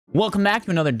Welcome back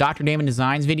to another Dr. Damon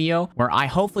Designs video where I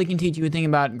hopefully can teach you a thing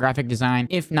about graphic design.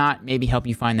 If not, maybe help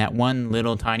you find that one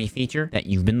little tiny feature that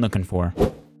you've been looking for.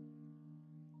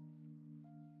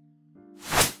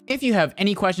 If you have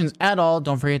any questions at all,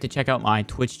 don't forget to check out my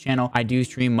Twitch channel. I do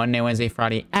stream Monday, Wednesday,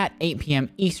 Friday at 8 p.m.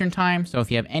 Eastern time. So if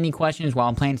you have any questions while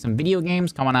I'm playing some video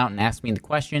games, come on out and ask me the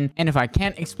question. And if I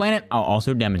can't explain it, I'll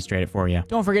also demonstrate it for you.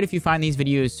 Don't forget, if you find these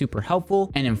videos super helpful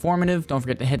and informative, don't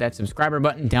forget to hit that subscriber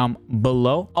button down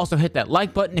below. Also hit that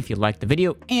like button if you liked the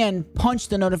video and punch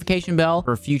the notification bell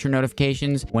for future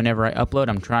notifications whenever I upload.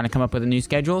 I'm trying to come up with a new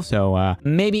schedule, so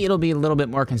maybe it'll be a little bit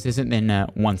more consistent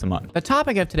than once a month. The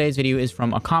topic of today's video is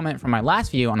from a comment from my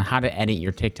last video on how to edit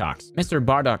your TikToks. Mr.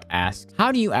 Bardock asks,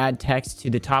 how do you add text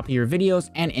to the top of your videos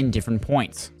and in different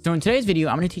points? So in today's video,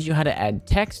 I'm going to teach you how to add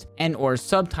text and or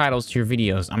subtitles to your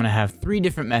videos. I'm going to have 3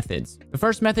 different methods. The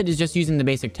first method is just using the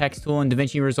basic text tool in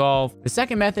Davinci Resolve. The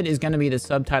second method is going to be the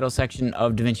subtitle section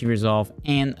of Davinci Resolve.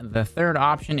 And the third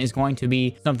option is going to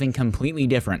be something completely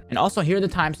different. And also here are the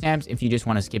timestamps if you just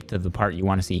want to skip to the part you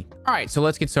want to see. All right, so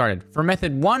let's get started. For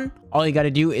method 1, all you got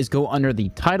to do is go under the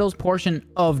titles portion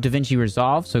of Davinci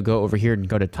Resolve. So go over here and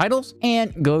go to titles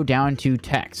and go down to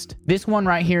text. This one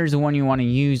right here is the one you want to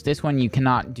use. This one you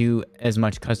cannot do as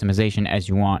much customization as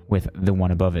you want with the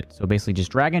one above it. So basically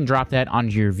just drag and drop that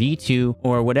onto your V2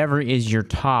 or whatever is your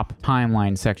top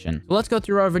timeline section. So let's go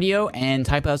through our video and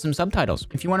type out some subtitles.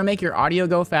 If you want to make your audio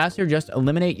go faster, just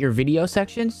eliminate your video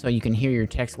section so you can hear your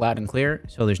text loud and clear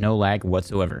so there's no lag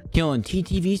whatsoever. Killing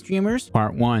TTV streamers,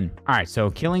 part 1. All right, so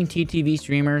killing TTV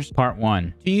streamers, part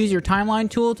 1. To use your timeline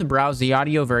tool to browse the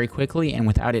audio very quickly and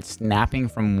without it snapping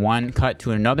from one cut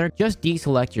to another, just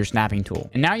deselect your snapping tool.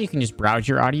 And now you can just browse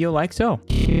your audio like so.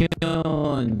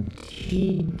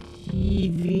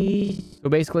 So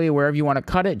basically, wherever you want to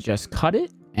cut it, just cut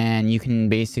it. And you can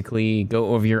basically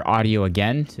go over your audio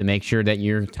again to make sure that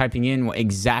you're typing in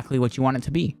exactly what you want it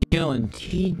to be. Killing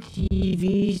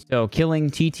TTV. So killing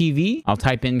TTV, I'll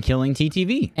type in killing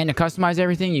TTV. And to customize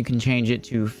everything, you can change it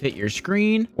to fit your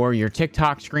screen or your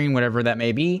TikTok screen, whatever that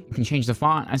may be. You can change the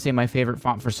font. I say my favorite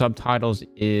font for subtitles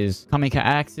is Kamika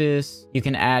Axis. You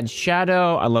can add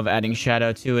shadow. I love adding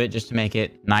shadow to it just to make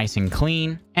it nice and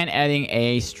clean. And adding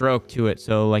a stroke to it,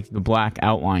 so like the black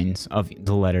outlines of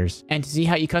the letters. And to see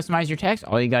how you customize your text,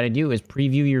 all you got to do is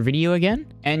preview your video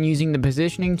again. And using the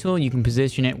positioning tool, you can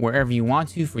position it wherever you want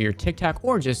to for your TikTok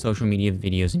or just social media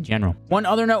videos in general. One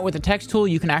other note with the text tool,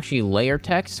 you can actually layer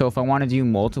text. So if I want to do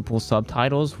multiple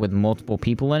subtitles with multiple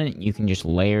people in it, you can just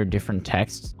layer different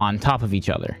texts on top of each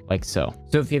other, like so.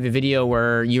 So if you have a video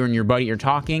where you and your buddy are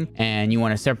talking and you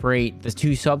want to separate the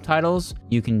 2 subtitles,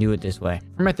 you can do it this way.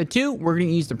 For method 2, we're going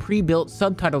to use the pre-built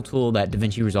subtitle tool that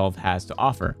Davinci Resolve has to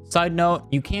offer. Side note,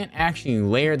 you can't actually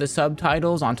layer the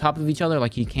subtitles on top of each other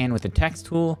like you can with the text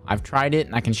tool. I've tried it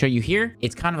and I can show you here.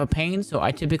 It's kind of a pain, so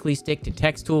I typically stick to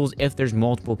text tools if there's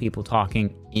multiple people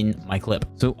talking in my clip.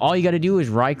 So all you got to do is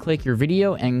right click your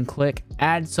video and click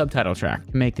add subtitle track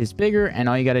to make this bigger. And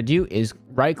all you got to do is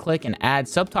right click and add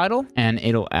subtitle and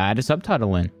it'll add a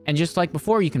subtitle in. And just like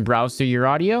before, you can browse through your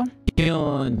audio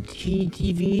on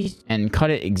TTVs and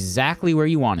cut it exactly where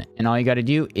you want it. And all you got to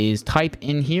do is type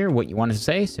in here what you want to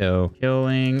say. So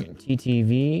killing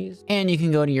TTVs, and you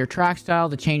can go to your track style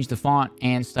to change the font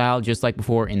and style just like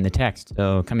before in the text.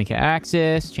 So Kamika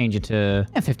Axis, change it to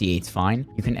 58 is fine.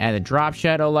 You can add a drop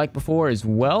shadow like before as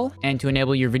well. And to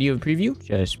enable your video preview,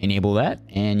 just enable that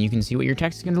and you can see what your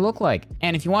text is going to look like.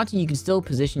 And if you want to, you can still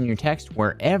position your text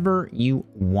wherever you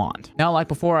want. Now, like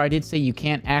before, I did say you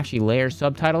can't actually layer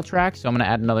subtitle tracks. So I'm going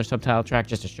to add another subtitle track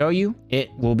just to show you. It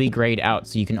will be grayed out,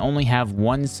 so you can only have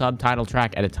 1 subtitle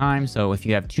track at a time. So if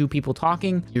you have 2 people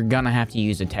talking, you're going to have to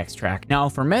use a text track. Now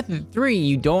for method 3,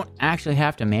 you don't actually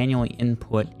have to manually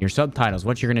input your subtitles.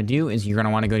 What you're going to do is you're going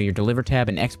to want to go to your deliver tab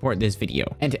and export this video.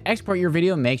 And to export your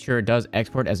video, make sure it does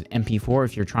export as an MP4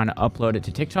 if you're trying to upload it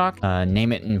to TikTok.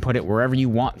 Name it and put it wherever you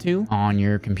want to on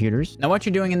your computers. Now what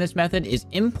you're doing in this method is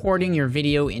importing your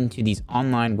video into these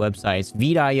online websites,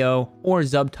 Vidio or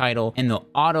Subtitles, and they'll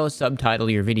auto subtitle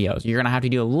your videos. You're gonna have to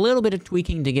do a little bit of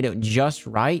tweaking to get it just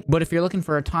right, but if you're looking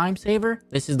for a time saver,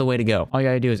 this is the way to go. All you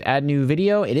gotta do is add new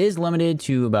video. It is limited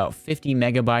to about 50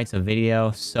 megabytes of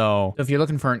video, so if you're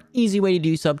looking for an easy way to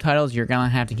do subtitles, you're gonna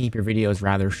have to keep your videos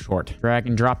rather short. Drag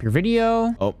and drop your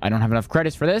video. Oh, I don't have enough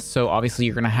credits for this, so obviously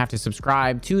you're gonna have to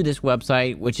subscribe to this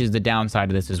website, which is the downside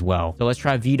of this as well. So let's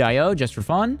try Vidio just for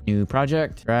fun. New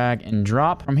project, drag and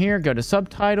drop. From here, go to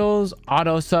subtitles,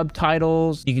 auto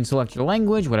subtitles. You can can select your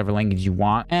language, whatever language you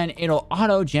want, and it'll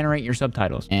auto generate your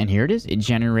subtitles. And here it is. It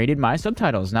generated my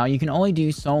subtitles. Now you can only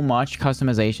do so much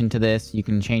customization to this. You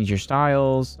can change your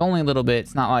styles only a little bit.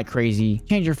 It's not like crazy.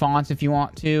 Change your fonts if you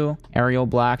want to. Arial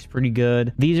black's pretty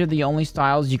good. These are the only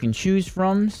styles you can choose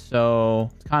from, so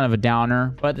it's kind of a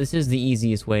downer, but this is the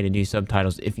easiest way to do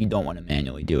subtitles if you don't want to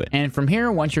manually do it. And from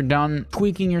here, once you're done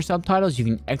tweaking your subtitles, you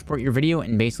can export your video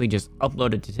and basically just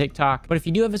upload it to TikTok. But if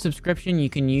you do have a subscription, you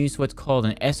can use what's called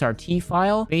an SRT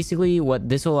file. Basically, what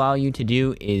this will allow you to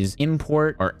do is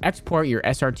import or export your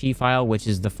SRT file, which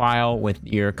is the file with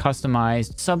your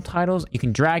customized subtitles. You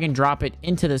can drag and drop it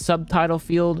into the subtitle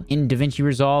field in Davinci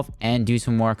Resolve and do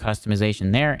some more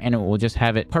customization there, and it will just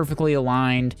have it perfectly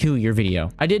aligned to your video.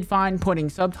 I did find putting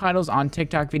subtitles on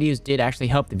TikTok videos did actually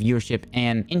help the viewership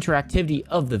and interactivity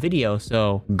of the video,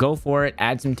 so go for it.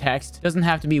 Add some text. Doesn't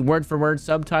have to be word for word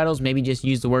subtitles. Maybe just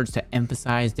use the words to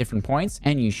emphasize different points,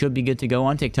 and you should be good to go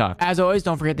on TikTok. As always,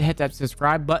 don't forget to hit that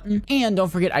subscribe button, and don't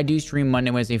forget I do stream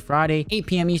Monday, Wednesday, Friday, 8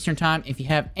 p.m. Eastern time. If you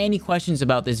have any questions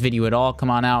about this video at all, come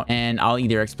on out and I'll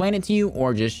either explain it to you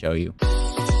or just show you.